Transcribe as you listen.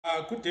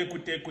Good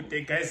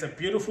day, guys. A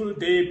beautiful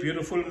day,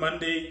 beautiful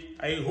Monday.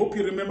 I hope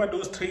you remember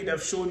those trades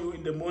I've shown you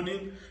in the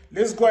morning.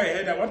 Let's go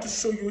ahead. I want to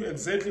show you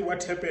exactly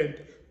what happened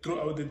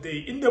throughout the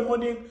day. In the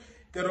morning,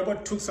 the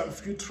robot took some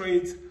few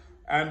trades,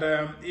 and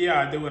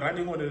yeah, they were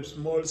running on a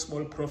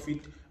small profit.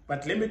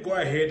 But let me go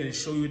ahead and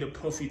show you the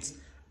profits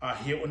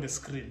here on the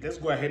screen. Let's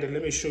go ahead and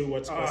let me show you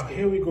what's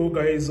here we go,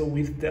 guys,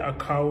 with the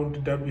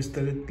account that we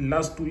started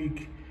last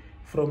week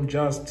from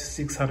just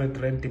 600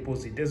 rand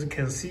deposit. As you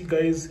can see,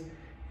 guys,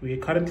 we are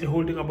currently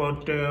holding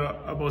about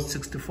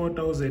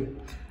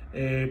 64,000.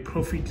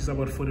 Profit is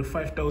about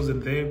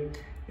 45,000 there.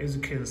 As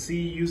you can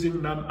see,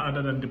 using none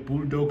other than the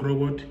Bulldog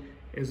robot.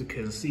 As you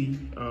can see,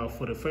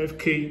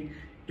 45k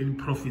in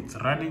profits,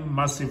 running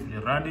massively.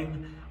 As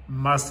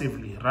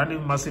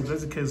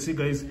you can see,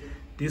 guys,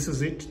 this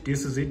is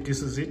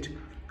it.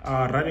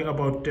 Running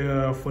about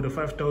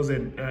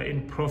 45,000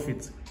 in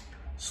profits.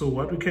 So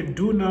what we can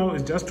do now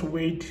is just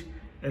wait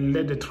and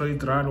let the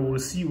trade run. We'll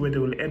see where they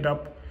will end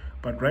up.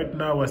 But right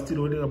now, we're still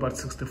holding about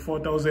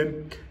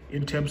 64,000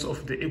 in terms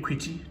of the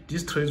equity.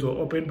 These trades were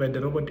opened by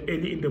the robot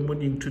early in the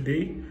morning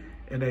today.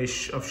 And I've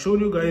shown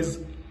you guys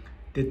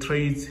the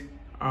trades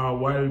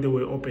while they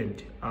were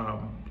opened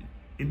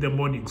in the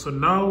morning. So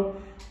now,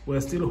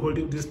 we're still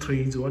holding these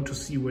trades. We want to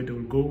see where they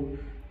will go.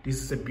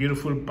 This is a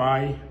beautiful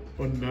buy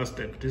on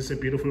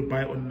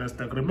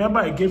Nasdaq. Remember,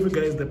 I gave you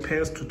guys the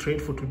pairs to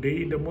trade for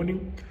today in the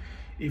morning.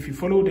 If you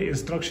follow the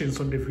instructions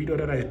on the video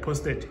that I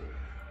posted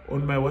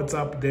on my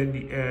WhatsApp,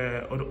 then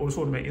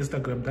also on my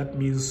Instagram, that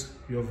means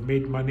you have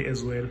made money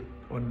as well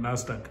on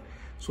Nasdaq.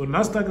 So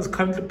Nasdaq is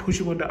currently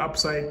pushing on the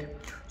upside.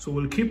 So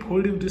we'll keep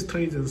holding these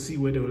trades and see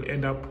where they will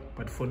end up.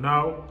 But for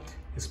now,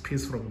 it's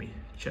peace from me.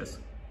 Cheers.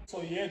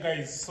 So yeah,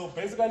 guys, so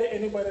basically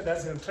anybody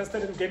that's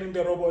interested in getting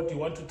the robot, you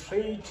want to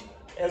trade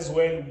as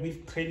well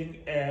with trading,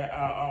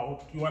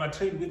 you want to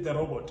trade with the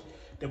robot,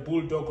 the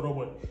Bulldog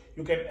robot,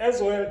 you can as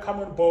well come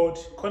on board.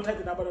 Contact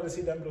the number that you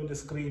see down below the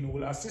screen. We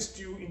will assist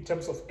you in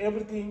terms of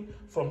everything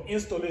from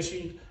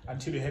installation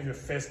until you have your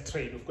first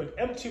trade. We've got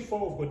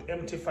MT4, we've got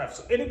MT5.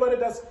 So anybody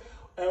that's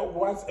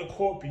wants a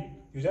copy,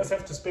 you just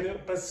have to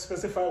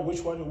specify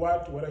which one you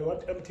want. Whether you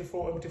want MT4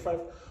 or MT5,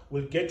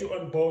 will get you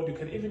on board. You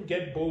can even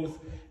get both.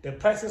 The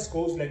prices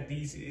goes like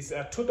this. It's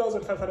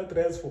 2,500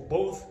 rands for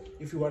both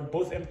if you want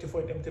both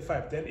MT4 and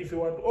MT5. Then if you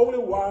want only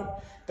one,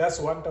 that's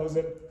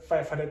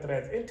 1,500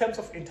 rands. In terms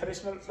of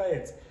international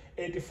clients,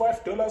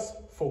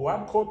 $85 for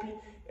one copy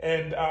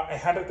and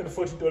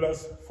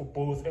 $140 for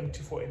both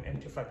MT4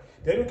 and MT5.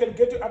 Then we can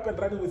get you up and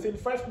running within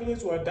 5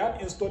 minutes. We are done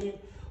installing.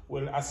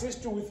 We'll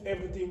assist you with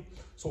everything.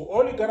 So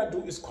all you gotta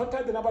do is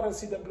contact the number that you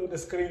see down below the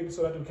screen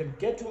so that we can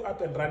get you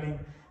up and running.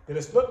 There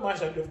is not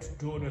much that you have to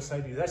do on your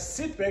side. You just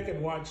sit back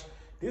and watch.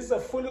 This is a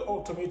fully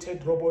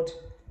automated robot.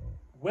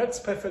 Works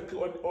perfectly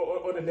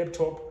on a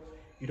laptop.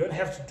 You don't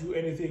have to do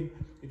anything.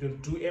 It will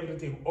do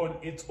everything on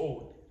its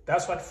own.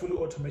 That's what fully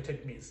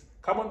automated means.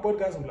 Come on board,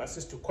 guys. We'll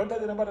assist you.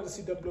 Contact the number that you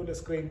see down below the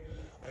screen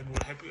and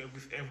we'll help you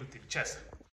with everything. Cheers.